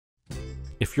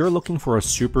If you're looking for a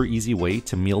super easy way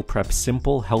to meal prep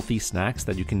simple, healthy snacks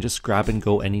that you can just grab and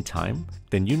go anytime,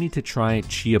 then you need to try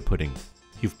Chia Pudding.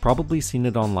 You've probably seen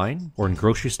it online or in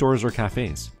grocery stores or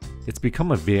cafes. It's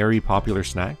become a very popular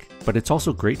snack, but it's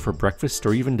also great for breakfast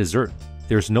or even dessert.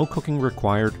 There's no cooking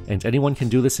required, and anyone can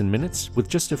do this in minutes with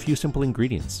just a few simple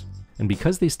ingredients. And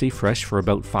because they stay fresh for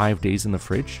about 5 days in the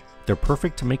fridge, they're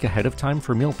perfect to make ahead of time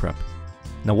for meal prep.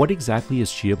 Now, what exactly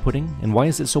is chia pudding and why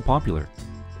is it so popular?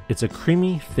 It's a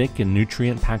creamy, thick, and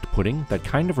nutrient-packed pudding that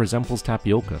kind of resembles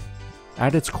tapioca.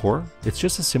 At its core, it's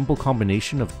just a simple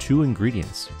combination of two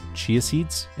ingredients, chia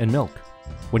seeds and milk.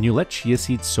 When you let chia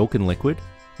seeds soak in liquid,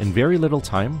 in very little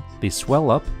time, they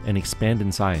swell up and expand in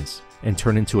size, and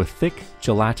turn into a thick,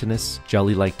 gelatinous,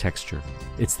 jelly-like texture.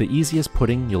 It's the easiest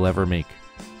pudding you'll ever make.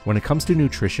 When it comes to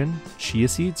nutrition, chia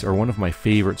seeds are one of my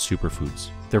favorite superfoods.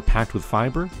 They're packed with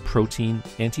fiber, protein,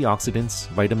 antioxidants,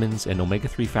 vitamins, and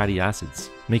omega-3 fatty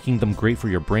acids, making them great for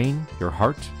your brain, your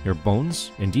heart, your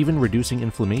bones, and even reducing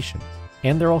inflammation.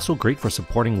 And they're also great for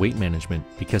supporting weight management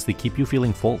because they keep you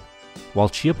feeling full. While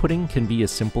chia pudding can be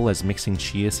as simple as mixing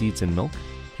chia seeds and milk,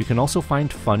 you can also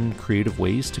find fun, creative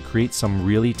ways to create some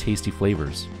really tasty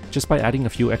flavors, just by adding a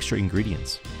few extra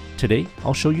ingredients. Today,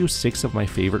 I'll show you 6 of my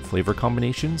favorite flavor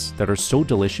combinations that are so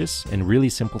delicious and really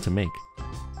simple to make.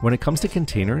 When it comes to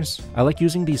containers, I like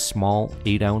using these small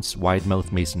 8-ounce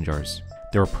wide-mouth mason jars.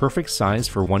 They're a perfect size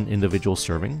for one individual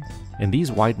serving, and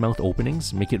these wide-mouth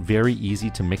openings make it very easy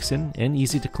to mix in and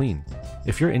easy to clean.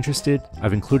 If you're interested,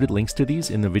 I've included links to these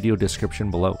in the video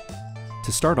description below.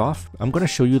 To start off, I'm going to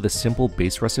show you the simple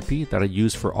base recipe that I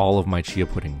use for all of my chia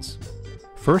puddings.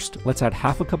 First, let's add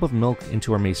half a cup of milk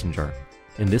into our mason jar.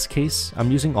 In this case,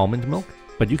 I'm using almond milk,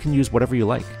 but you can use whatever you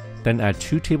like. Then add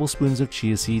 2 tablespoons of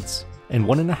chia seeds and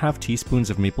 1.5 teaspoons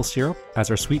of maple syrup as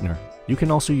our sweetener. You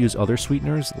can also use other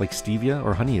sweeteners like stevia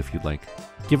or honey if you'd like.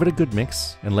 Give it a good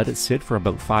mix and let it sit for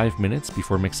about 5 minutes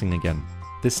before mixing again.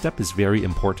 This step is very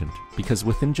important because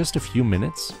within just a few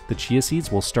minutes, the chia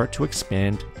seeds will start to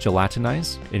expand,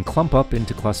 gelatinize, and clump up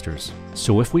into clusters.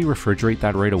 So if we refrigerate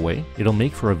that right away, it'll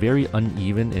make for a very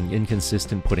uneven and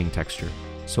inconsistent pudding texture.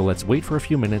 So let's wait for a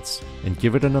few minutes and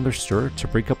give it another stir to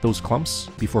break up those clumps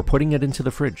before putting it into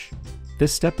the fridge.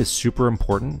 This step is super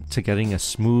important to getting a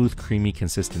smooth, creamy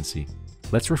consistency.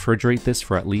 Let's refrigerate this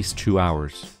for at least 2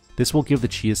 hours. This will give the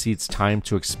chia seeds time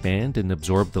to expand and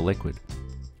absorb the liquid.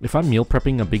 If I'm meal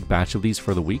prepping a big batch of these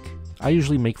for the week, I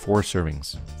usually make 4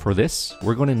 servings. For this,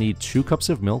 we're going to need 2 cups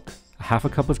of milk, half a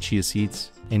cup of chia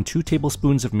seeds, and 2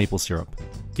 tablespoons of maple syrup.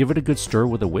 Give it a good stir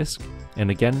with a whisk, and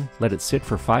again, let it sit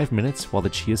for 5 minutes while the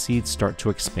chia seeds start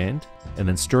to expand, and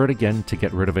then stir it again to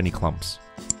get rid of any clumps.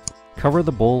 Cover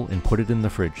the bowl and put it in the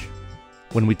fridge.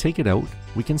 When we take it out,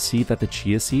 we can see that the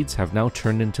chia seeds have now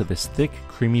turned into this thick,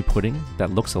 creamy pudding that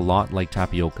looks a lot like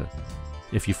tapioca.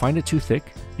 If you find it too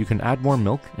thick, you can add more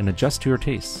milk and adjust to your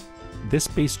taste. This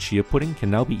base chia pudding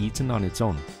can now be eaten on its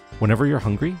own. Whenever you're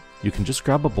hungry, you can just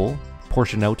grab a bowl,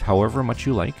 portion out however much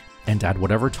you like, and add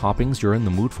whatever toppings you're in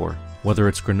the mood for, whether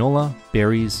it's granola,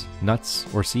 berries, nuts,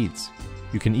 or seeds.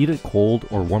 You can eat it cold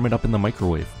or warm it up in the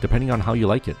microwave, depending on how you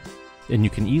like it. And you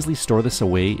can easily store this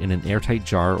away in an airtight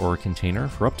jar or a container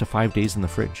for up to 5 days in the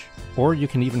fridge. Or you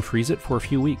can even freeze it for a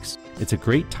few weeks. It's a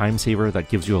great time saver that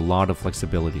gives you a lot of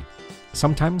flexibility.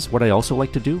 Sometimes what I also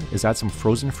like to do is add some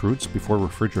frozen fruits before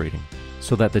refrigerating,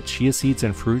 so that the chia seeds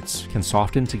and fruits can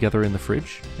soften together in the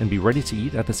fridge and be ready to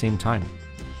eat at the same time.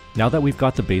 Now that we've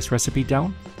got the base recipe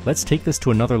down, let's take this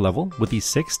to another level with these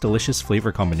 6 delicious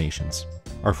flavor combinations.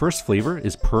 Our first flavor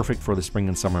is perfect for the spring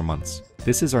and summer months.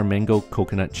 This is our mango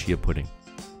coconut chia pudding.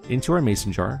 Into our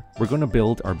mason jar, we're going to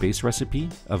build our base recipe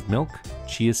of milk,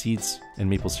 chia seeds, and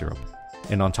maple syrup.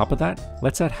 And on top of that,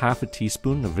 let's add half a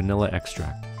teaspoon of vanilla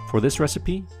extract. For this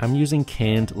recipe, I'm using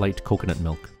canned light coconut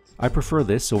milk. I prefer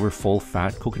this over full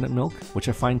fat coconut milk, which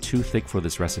I find too thick for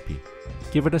this recipe.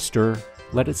 Give it a stir,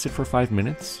 let it sit for 5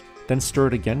 minutes, then stir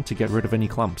it again to get rid of any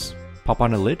clumps. Pop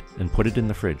on a lid and put it in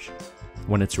the fridge.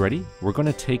 When it's ready, we're going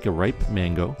to take a ripe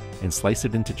mango and slice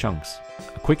it into chunks.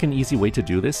 A quick and easy way to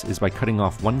do this is by cutting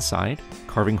off one side,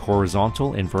 carving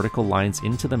horizontal and vertical lines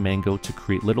into the mango to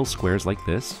create little squares like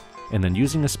this, and then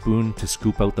using a spoon to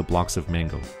scoop out the blocks of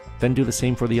mango. Then do the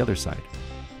same for the other side.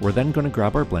 We're then going to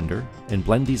grab our blender and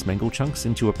blend these mango chunks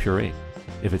into a puree.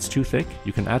 If it's too thick,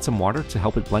 you can add some water to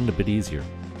help it blend a bit easier.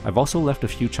 I've also left a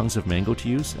few chunks of mango to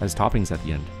use as toppings at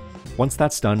the end. Once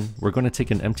that's done, we're going to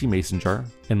take an empty mason jar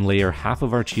and layer half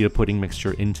of our chia pudding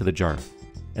mixture into the jar,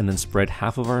 and then spread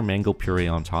half of our mango puree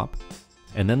on top,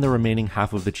 and then the remaining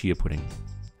half of the chia pudding.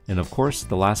 And of course,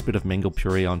 the last bit of mango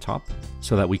puree on top,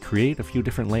 so that we create a few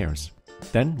different layers.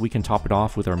 Then we can top it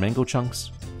off with our mango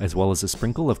chunks, as well as a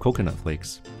sprinkle of coconut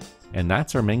flakes. And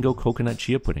that's our mango coconut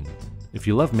chia pudding. If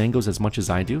you love mangoes as much as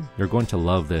I do, you're going to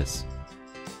love this.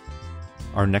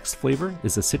 Our next flavor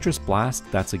is a citrus blast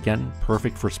that's again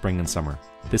perfect for spring and summer.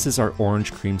 This is our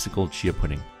orange creamsicle chia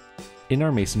pudding. In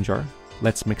our mason jar,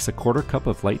 let's mix a 1/4 cup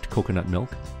of light coconut milk,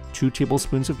 2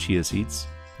 tablespoons of chia seeds,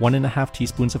 1½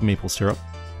 teaspoons of maple syrup,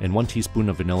 and 1 teaspoon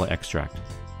of vanilla extract.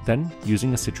 Then,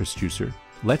 using a citrus juicer,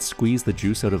 let's squeeze the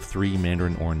juice out of 3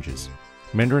 mandarin oranges.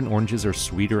 Mandarin oranges are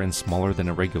sweeter and smaller than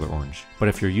a regular orange, but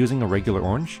if you're using a regular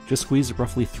orange, just squeeze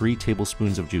roughly 3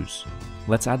 tablespoons of juice.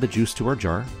 Let's add the juice to our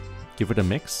jar, give it a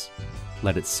mix,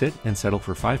 let it sit and settle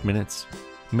for 5 minutes,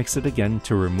 mix it again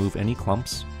to remove any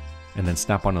clumps, and then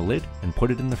snap on a lid and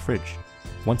put it in the fridge.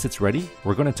 Once it's ready,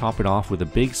 we're going to top it off with a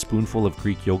big spoonful of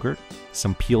Greek yogurt,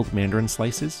 some peeled mandarin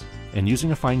slices, and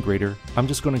using a fine grater, I'm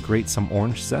just going to grate some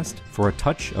orange zest for a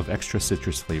touch of extra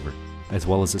citrus flavor, as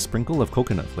well as a sprinkle of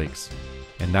coconut flakes.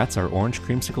 And that's our orange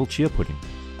creamsicle chia pudding.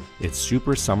 It's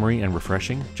super summery and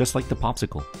refreshing, just like the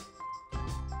popsicle.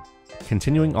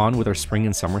 Continuing on with our spring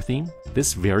and summer theme,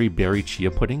 this very berry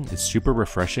chia pudding is super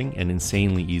refreshing and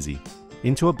insanely easy.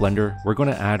 Into a blender, we're going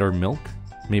to add our milk,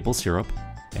 maple syrup,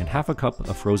 and ½ a cup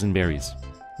of frozen berries.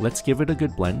 Let's give it a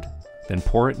good blend, then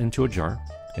pour it into a jar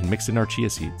and mix in our chia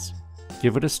seeds.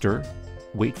 Give it a stir,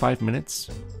 wait 5 minutes,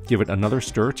 give it another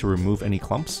stir to remove any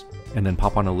clumps, and then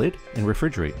pop on a lid and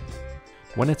refrigerate.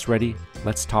 When it's ready,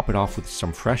 let's top it off with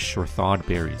some fresh or thawed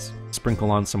berries.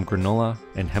 Sprinkle on some granola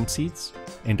and hemp seeds,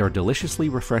 and our deliciously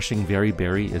refreshing very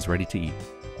berry is ready to eat.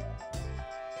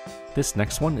 This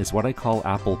next one is what I call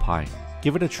apple pie.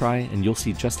 Give it a try and you'll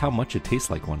see just how much it tastes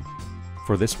like one.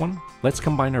 For this one, let's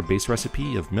combine our base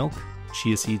recipe of milk,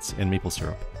 chia seeds, and maple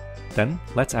syrup. Then,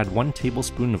 let's add 1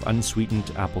 tablespoon of unsweetened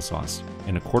applesauce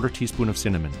and a 1/4 teaspoon of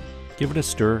cinnamon. Give it a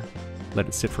stir, let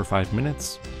it sit for 5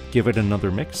 minutes, give it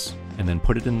another mix, and then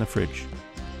put it in the fridge.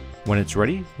 When it's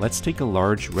ready, let's take a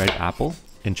large red apple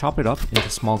and chop it up into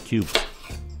small cubes.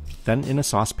 Then in a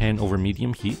saucepan over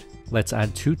medium heat, let's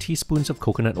add 2 teaspoons of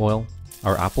coconut oil,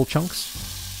 our apple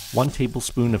chunks, 1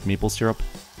 tablespoon of maple syrup,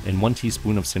 and 1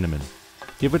 teaspoon of cinnamon.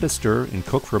 Give it a stir and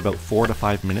cook for about 4 to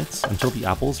 5 minutes until the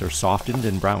apples are softened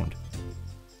and browned.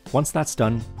 Once that's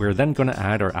done, we're then going to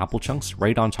add our apple chunks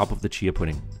right on top of the chia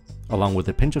pudding, along with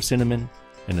a pinch of cinnamon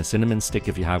and a cinnamon stick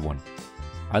if you have one.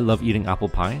 I love eating apple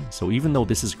pie, so even though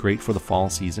this is great for the fall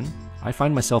season, I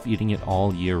find myself eating it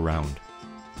all year round.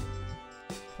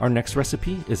 Our next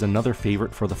recipe is another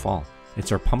favorite for the fall.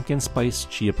 It's our pumpkin spice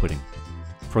chia pudding.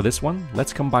 For this one,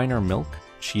 let's combine our milk,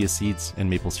 chia seeds, and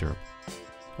maple syrup,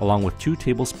 along with 2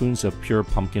 tablespoons of pure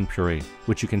pumpkin puree,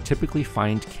 which you can typically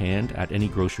find canned at any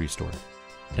grocery store.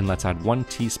 And let's add 1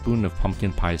 teaspoon of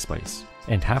pumpkin pie spice,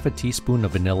 and ½ a teaspoon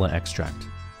of vanilla extract.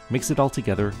 Mix it all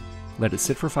together, let it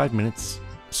sit for 5 minutes,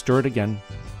 stir it again,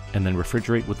 and then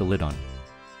refrigerate with the lid on.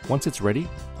 Once it's ready,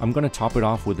 I'm going to top it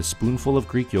off with a spoonful of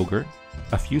Greek yogurt,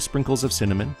 a few sprinkles of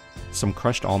cinnamon, some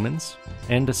crushed almonds,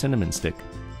 and a cinnamon stick.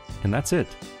 And that's it.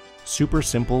 Super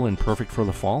simple and perfect for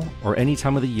the fall, or any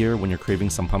time of the year when you're craving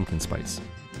some pumpkin spice.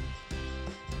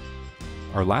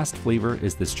 Our last flavor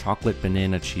is this chocolate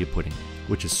banana chia pudding,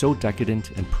 which is so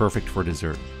decadent and perfect for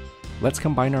dessert. Let's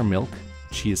combine our milk,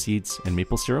 chia seeds, and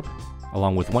maple syrup,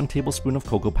 along with 1 tablespoon of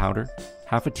cocoa powder,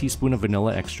 ½ a teaspoon of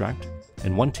vanilla extract,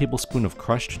 and 1 tablespoon of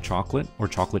crushed chocolate or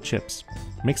chocolate chips.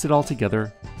 Mix it all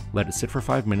together, let it sit for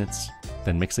 5 minutes,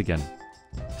 then mix again.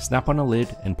 Snap on a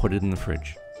lid and put it in the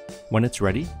fridge. When it's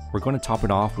ready, we're going to top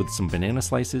it off with some banana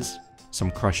slices,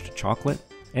 some crushed chocolate,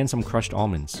 and some crushed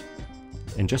almonds.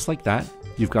 And just like that,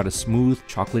 you've got a smooth,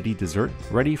 chocolatey dessert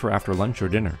ready for after lunch or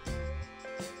dinner.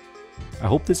 I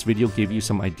hope this video gave you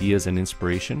some ideas and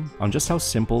inspiration on just how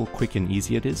simple, quick, and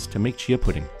easy it is to make chia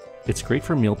pudding. It's great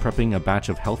for meal prepping a batch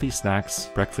of healthy snacks,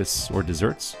 breakfasts, or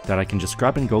desserts that I can just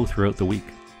grab and go throughout the week.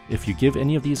 If you give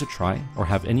any of these a try, or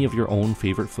have any of your own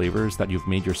favorite flavors that you've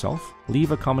made yourself,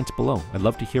 leave a comment below. I'd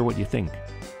love to hear what you think.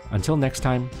 Until next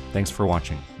time, thanks for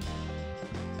watching.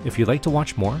 If you'd like to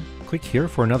watch more, click here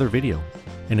for another video.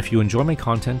 And if you enjoy my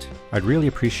content, I'd really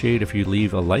appreciate if you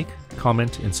leave a like,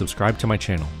 comment, and subscribe to my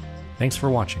channel. Thanks for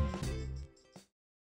watching.